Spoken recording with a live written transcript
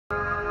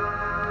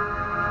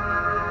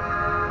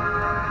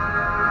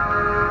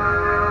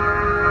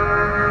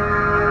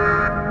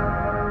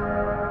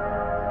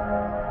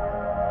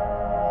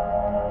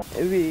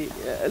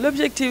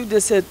L'objectif de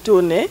cette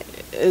tournée,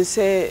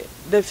 c'est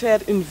de faire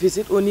une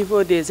visite au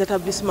niveau des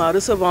établissements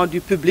recevant du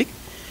public.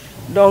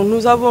 Donc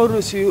nous avons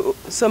reçu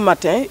ce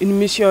matin une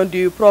mission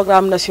du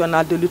programme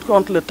national de lutte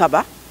contre le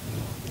tabac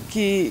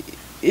qui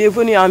est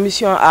venu en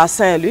mission à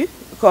Saint-Louis,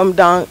 comme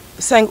dans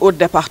 5 autres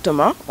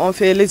départements. On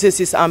fait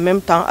l'exercice en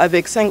même temps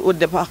avec 5 autres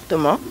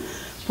départements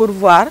pour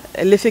voir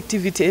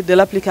l'effectivité de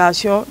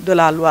l'application de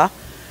la loi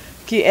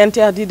qui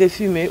interdit de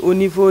fumer au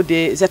niveau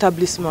des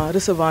établissements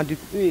recevant du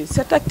public. Oui,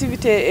 cette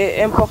activité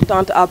est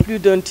importante à plus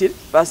d'un titre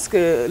parce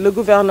que le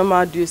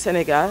gouvernement du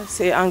Sénégal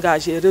s'est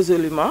engagé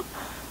résolument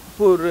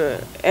pour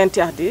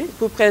interdire,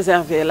 pour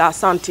préserver la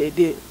santé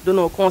de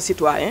nos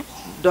concitoyens.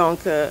 Donc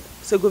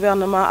ce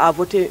gouvernement a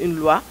voté une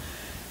loi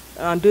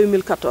en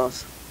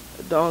 2014.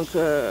 Donc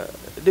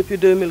depuis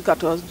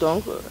 2014,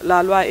 donc,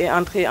 la loi est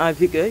entrée en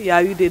vigueur. Il y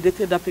a eu des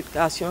décrets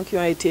d'application qui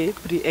ont été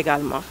pris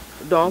également.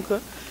 Donc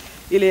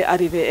il est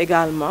arrivé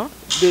également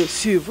de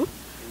suivre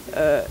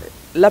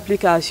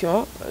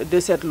l'application de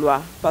cette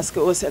loi. Parce que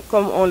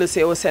comme on le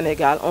sait au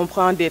Sénégal, on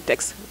prend des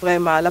textes.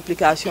 Vraiment,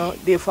 l'application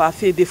des fois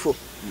fait défaut.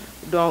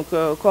 Donc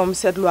comme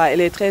cette loi elle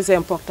est très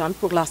importante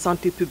pour la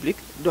santé publique,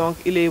 donc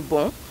il est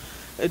bon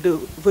de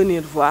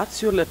venir voir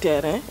sur le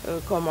terrain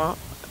comment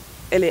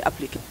elle est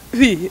appliquée.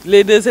 Oui,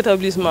 les 2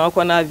 établissements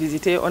qu'on a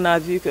visités, on a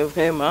vu que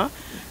vraiment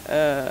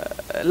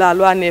la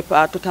loi n'est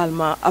pas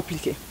totalement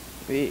appliquée.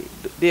 Oui,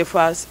 des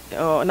fois,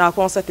 on a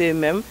constaté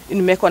même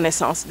une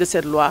méconnaissance de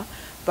cette loi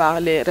par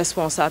les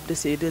responsables de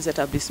ces 2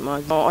 établissements.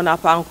 On n'a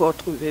pas encore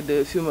trouvé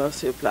de fumeurs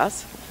sur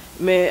place,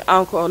 mais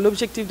encore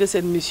l'objectif de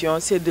cette mission,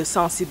 c'est de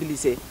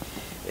sensibiliser.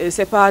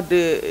 Ce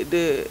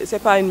n'est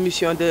pas une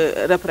mission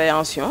de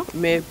répréhension,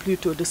 mais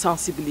plutôt de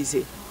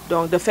sensibiliser.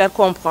 Donc de faire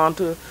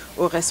comprendre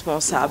aux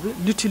responsables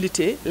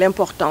l'utilité,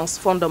 l'importance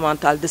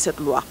fondamentale de cette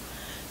loi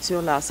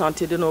sur la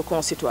santé de nos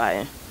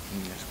concitoyens.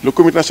 Le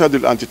comité national de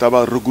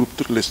l'anti-tabac regroupe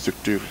toutes les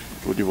structures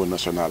au niveau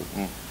national,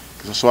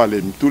 que ce soit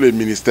tous les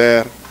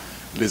ministères,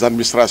 les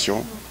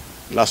administrations,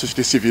 la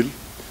société civile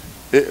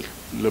et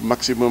le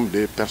maximum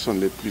des personnes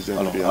les plus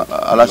influentes.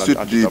 À la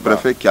suite du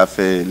préfet qui a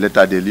fait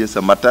l'état des lieux ce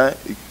matin,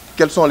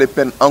 quelles sont les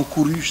peines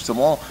encourues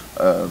justement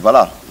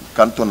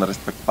quand on ne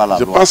respecte pas la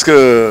loi? Je pense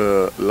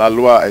que la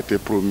loi a été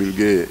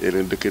promulguée et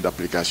le décret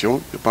d'application.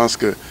 Je pense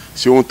que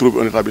si on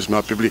trouve un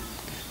établissement public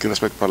qui ne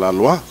respecte pas la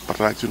loi, par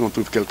exemple si on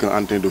trouve quelqu'un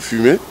en train de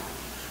fumer,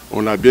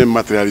 on a bien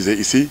matérialisé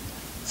ici,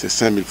 c'est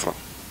 5 000 francs,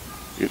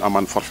 une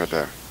amende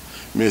forfaitaire.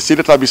 Mais si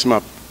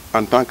l'établissement,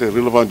 en tant que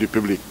relevant du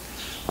public,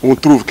 on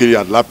trouve qu'il y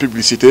a de la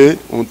publicité,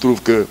 on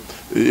trouve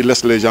qu'il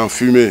laisse les gens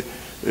fumer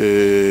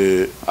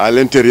à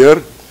l'intérieur,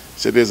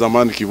 c'est des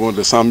amendes qui vont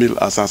de 100 000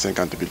 à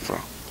 150 000 francs.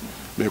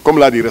 Mais comme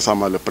l'a dit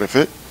récemment le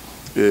préfet,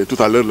 et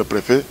tout à l'heure le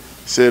préfet,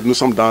 nous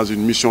sommes dans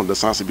une mission de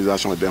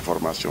sensibilisation et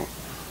d'information.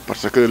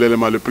 Parce que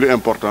l'élément le plus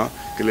important,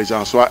 que les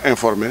gens soient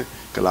informés,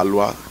 que la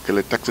loi, que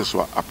les textes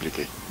soient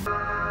appliqués.